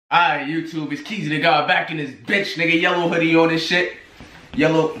Alright, YouTube, it's Keezy the God back in this bitch, nigga. Yellow hoodie on this shit.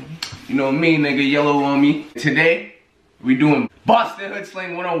 Yellow, you know me, nigga, yellow on me. Today, we doing Boston Hood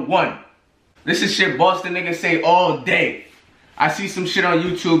Slang 101. This is shit Boston niggas say all day. I see some shit on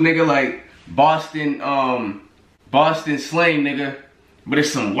YouTube, nigga, like Boston slang, nigga. But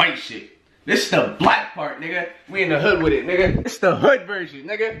it's some white shit. This is the black part, nigga. We in the hood with it, nigga. It's the hood version,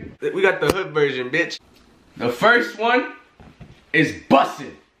 nigga. We got the hood version, bitch. The first one is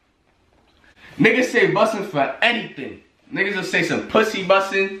bussin'. Niggas say bussin' for anything. Niggas will say some pussy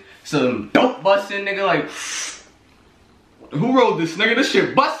bussin', some dope bussin', nigga, like, who wrote this, nigga? This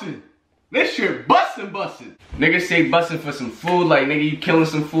shit bussin'. This shit bussin'. Niggas say bussin' for some food, like, nigga, you killing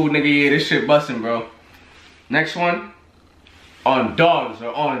some food, nigga, yeah, this shit bussin', bro. Next one, on dogs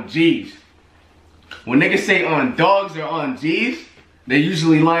or on G's. When niggas say on dogs or on G's, they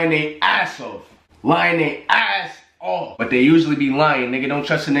usually lying their ass off. Lying their ass off. But they usually be lying, nigga. Don't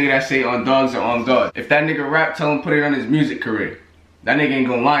trust a nigga that say on dogs or on God. If that nigga rap, tell him put it on his music career. That nigga ain't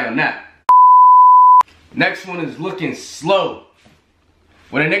gonna lie on that. Next one is looking slow.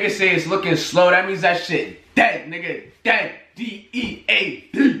 When a nigga say it's looking slow, that means that shit dead, nigga. Dead.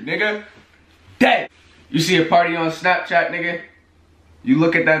 D-E-A-D, nigga. Dead. You see a party on Snapchat, nigga. You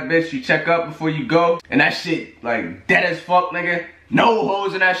look at that bitch, you check up before you go, and that shit, like, dead as fuck, nigga. No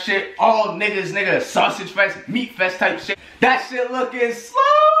hoes in that shit. All niggas, nigga. Sausage fest, meat fest type shit. That shit looking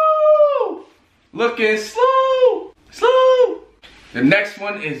slow. Looking slow. Slow. The next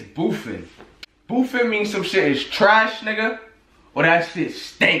one is boofing. Boofing means some shit is trash, nigga, or that shit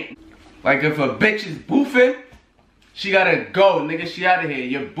stink. Like if a bitch is boofing, she gotta go, nigga. She out of here.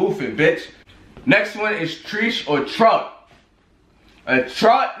 You're boofing, bitch. Next one is treesh or trot. A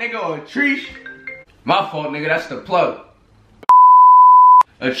trot, nigga, or a treesh. My fault, nigga. That's the plug.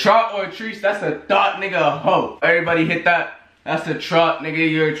 A trot or a treesh, that's a thought, nigga, a hoe. Everybody hit that. That's a trot, nigga.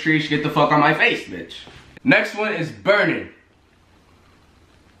 You're a treesh. Get the fuck on my face, bitch. Next one is burning.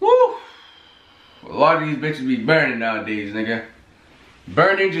 Woo. A lot of these bitches be burning nowadays, nigga.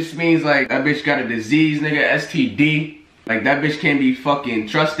 Burning just means like that bitch got a disease, nigga, STD. Like that bitch can't be fucking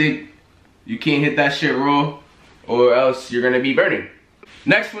trusted. You can't hit that shit raw, or else you're gonna be burning.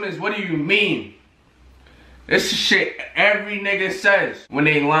 Next one is what do you mean? This is shit every nigga says when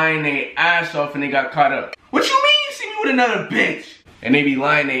they lying their ass off and they got caught up. What you mean you see me with another bitch? And they be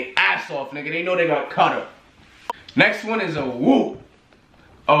lying their ass off, nigga. They know they got caught up. Next one is a whoop.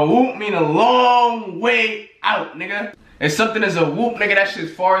 A whoop mean a long way out, nigga. If something is a whoop, nigga, that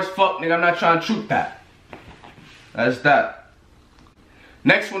shit's far as fuck, nigga. I'm not trying to truth that. That's that.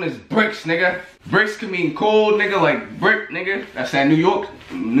 Next one is bricks, nigga. Bricks can mean cold, nigga, like brick, nigga. That's that New York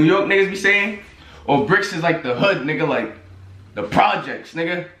niggas be saying. Or bricks is like the hood, nigga, like the projects,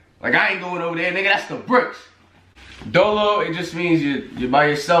 nigga. Like I ain't going over there, nigga, that's the bricks. Dolo, it just means you're by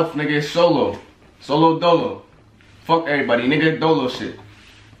yourself, nigga, solo. Solo dolo. Fuck everybody, nigga, dolo shit.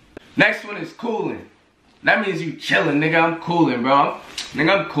 Next one is cooling. That means you chilling, nigga, I'm cooling, bro.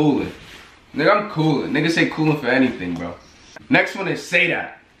 Nigga, I'm cooling. Nigga, I'm cooling. Nigga say cooling for anything, bro. Next one is say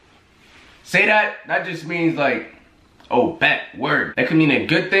that. Say that just means like, oh, bet, word. That can mean a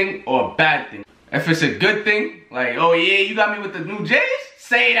good thing or a bad thing. If it's a good thing, like, oh yeah, you got me with the new J's?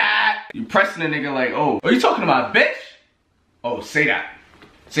 Say that. You pressing a nigga like, oh, are you talking about bitch? Oh, say that.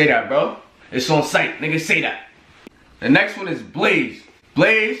 Say that, bro. It's on sight, nigga, say that. The next one is blaze.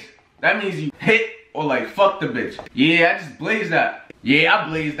 Blaze, that means you hit or like fuck the bitch. Yeah, I just blazed that. Yeah, I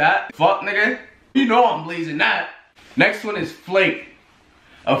blazed that. Fuck, nigga. You know I'm blazing that. Next one is flake.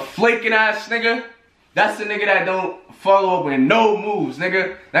 A flaking ass nigga, that's the nigga that don't follow up with no moves,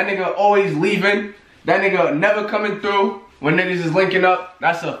 nigga. That nigga always leaving. That nigga never coming through when niggas is linking up.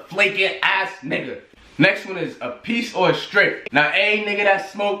 That's a flaking ass nigga. Next one is a piece or a strip. Now, any nigga that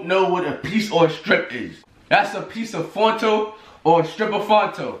smoke know what a piece or a strip is. That's a piece of Fonto or a strip of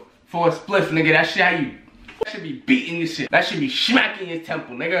Fonto for a spliff, nigga. That shit how you, that should be beating your shit. That should be smacking your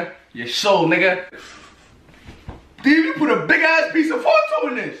temple, nigga. Your soul, nigga. Dude, you put a big ass piece of Fonto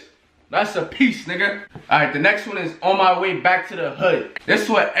in this. That's a piece, nigga. Alright, the next one is on my way back to the hood. This is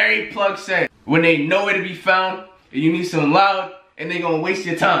what every plug said. When they know where to be found, and you need some loud, and they gonna waste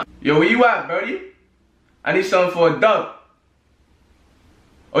your time. Yo, where you at, Brody? I need something for a dub.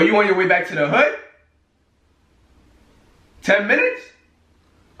 Oh, you on your way back to the hood? 10 minutes?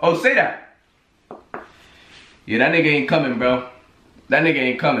 Oh, say that. Yeah, that nigga ain't coming, bro. That nigga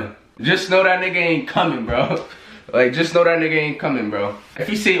ain't coming. Just know that nigga ain't coming, bro. Like, just know that nigga ain't coming, bro. If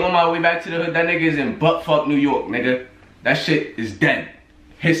he say on my way back to the hood, that nigga is in buttfuck New York, nigga. That shit is dead.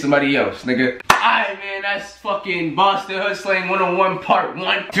 Hit somebody else, nigga. Alright, man, that's fucking Boston Hood Slang 101 part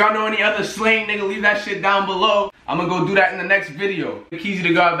 1. If y'all know any other slang, nigga, leave that shit down below. I'm gonna go do that in the next video. Keezy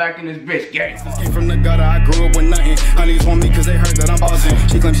the God back in this bitch, gang. Came from the gutter, I grew up with nothing. Honeys want me cause they heard that I'm buzzing.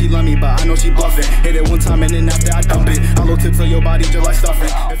 She claims she love me, but I know she bluffing. Hit it one time and then after I dump it. I low tips on your body just like stuffing.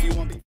 If you